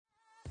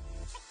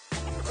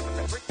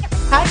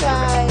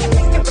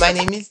My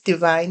name is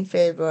Divine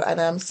Favor, and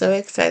I'm so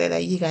excited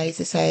that you guys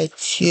decided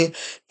to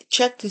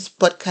check this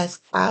podcast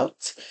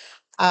out.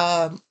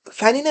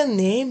 Finding a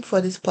name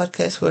for this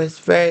podcast was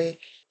very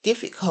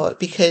difficult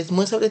because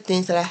most of the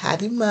things that I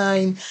had in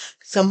mind,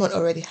 someone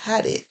already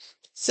had it.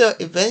 So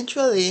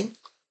eventually,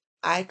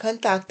 I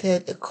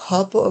contacted a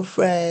couple of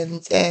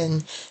friends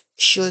and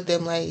showed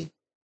them like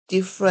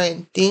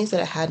different things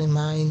that I had in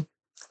mind.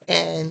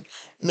 And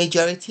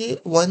majority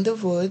won the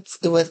votes.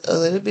 It was a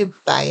little bit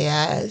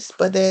biased,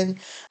 but then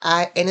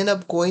I ended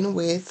up going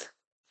with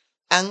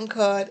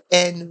Anchored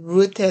and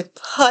Rooted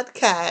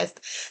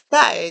podcast.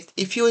 Guys,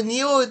 if you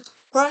knew the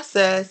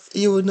process,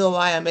 you would know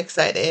why I'm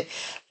excited.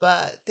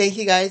 But thank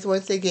you guys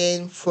once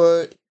again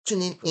for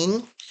tuning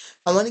in.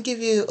 I want to give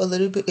you a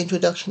little bit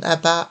introduction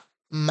about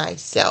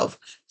myself.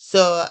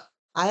 So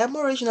I am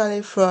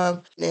originally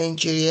from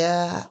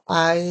Nigeria.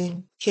 I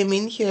came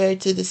in here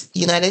to the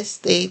United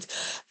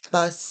States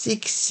about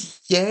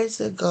 6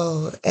 years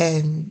ago,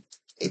 and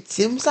it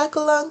seems like a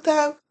long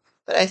time,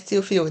 but I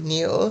still feel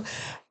new.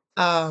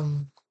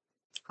 Um,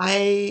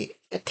 I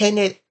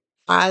attended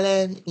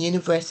Allen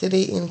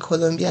University in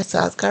Columbia,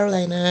 South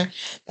Carolina.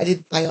 I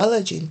did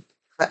biology.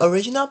 My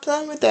original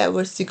plan with that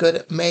was to go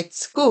to med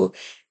school,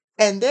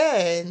 and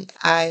then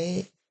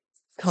I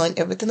turned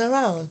everything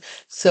around.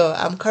 So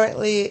I'm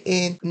currently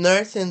in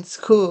nursing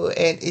school,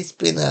 and it's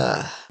been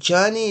a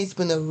journey. It's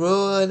been a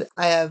road.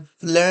 I have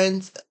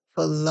learned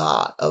a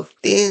lot of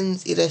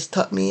things. It has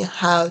taught me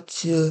how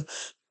to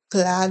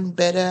plan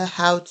better,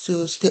 how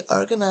to stay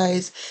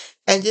organized,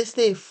 and just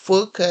stay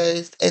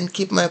focused and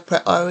keep my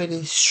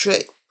priorities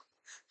straight.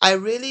 I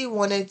really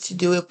wanted to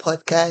do a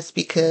podcast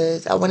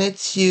because I wanted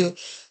to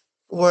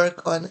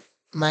work on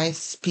my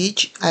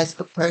speech as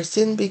a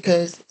person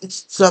because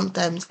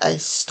sometimes I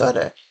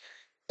stutter.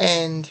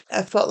 And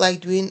I felt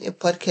like doing a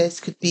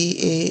podcast could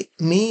be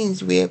a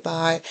means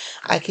whereby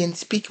I can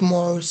speak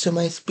more so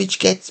my speech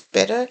gets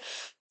better.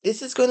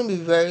 This is going to be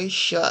very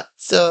short.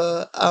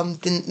 So,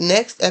 the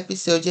next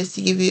episode, just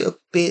to give you a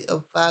bit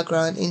of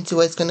background into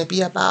what it's going to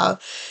be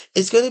about,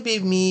 it's going to be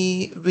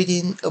me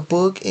reading a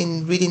book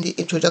and reading the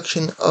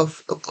introduction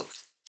of a book.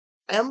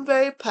 I'm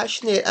very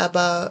passionate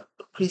about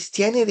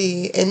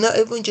Christianity, and not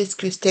even just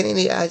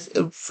Christianity as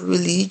a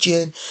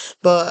religion,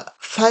 but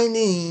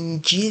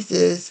finding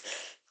Jesus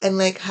and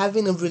like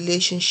having a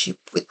relationship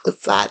with the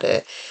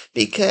Father,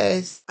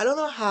 because I don't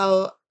know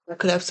how I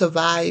could have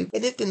survived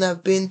anything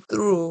I've been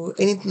through,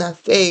 anything I've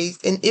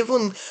faced, and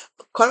even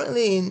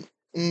currently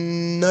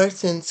in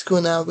nursing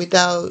school now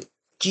without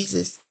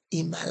Jesus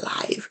in my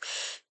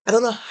life. I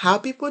don't know how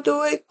people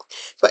do it,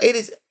 but it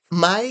is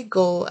my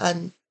goal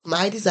and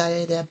my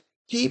desire that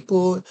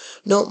people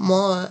know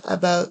more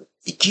about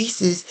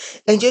Jesus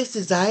and just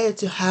desire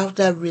to have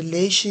that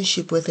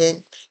relationship with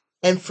Him.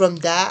 And from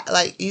that,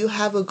 like you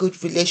have a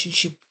good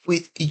relationship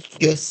with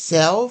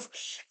yourself,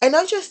 and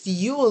not just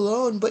you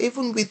alone, but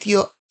even with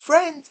your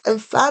friends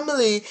and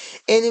family.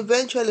 And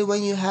eventually,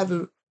 when you have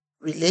a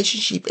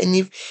relationship, and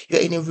if you're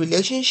in a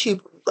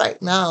relationship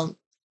right now,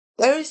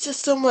 there is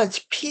just so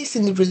much peace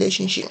in the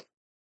relationship.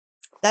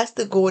 That's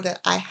the goal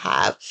that I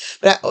have.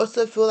 But I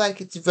also feel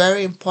like it's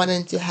very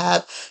important to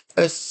have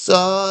a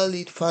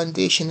solid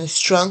foundation, a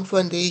strong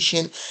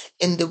foundation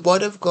in the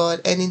Word of God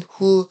and in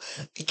who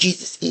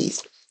Jesus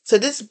is. So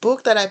this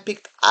book that I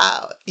picked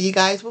out, you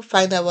guys will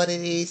find out what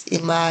it is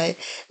in my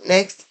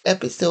next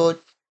episode.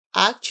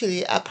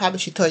 Actually, I probably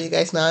should tell you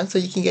guys now so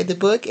you can get the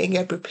book and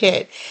get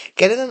prepared.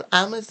 Get it on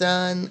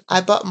Amazon. I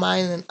bought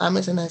mine on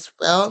Amazon as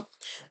well.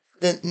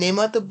 The name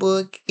of the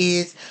book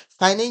is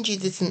Finding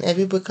Jesus in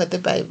Every Book of the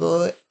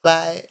Bible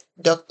by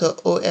Dr.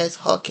 O.S.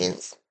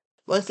 Hawkins.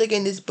 Once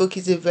again, this book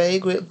is a very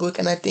great book,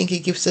 and I think it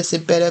gives us a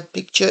better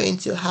picture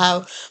into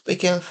how we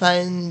can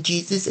find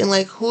Jesus and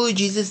like who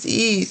Jesus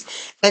is,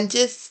 and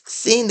just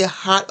seeing the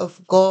heart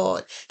of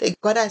God that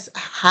God has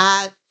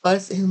had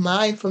us in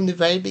mind from the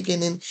very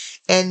beginning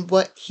and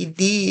what He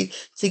did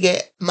to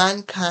get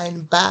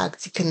mankind back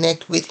to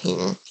connect with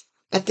Him.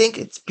 I think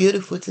it's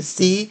beautiful to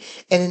see,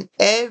 and in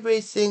every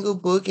single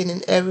book and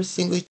in every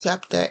single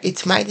chapter,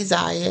 it's my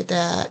desire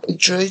that it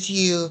draws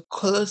you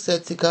closer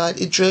to God.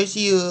 It draws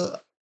you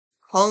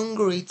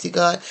hungry to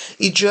God.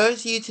 It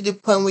draws you to the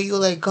point where you're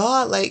like,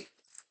 God, like,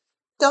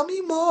 tell me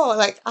more.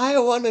 Like, I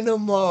want to know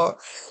more.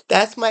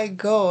 That's my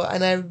goal.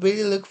 And I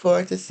really look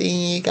forward to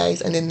seeing you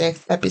guys in the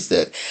next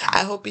episode. I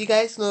hope you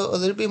guys know a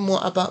little bit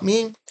more about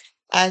me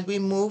as we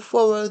move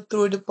forward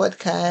through the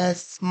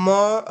podcast.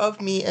 More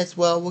of me as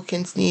well will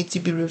continue to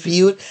be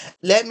reviewed.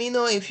 Let me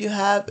know if you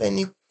have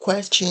any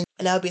questions,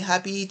 and I'll be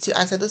happy to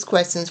answer those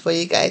questions for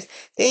you guys.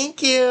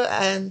 Thank you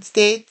and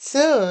stay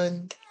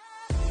tuned.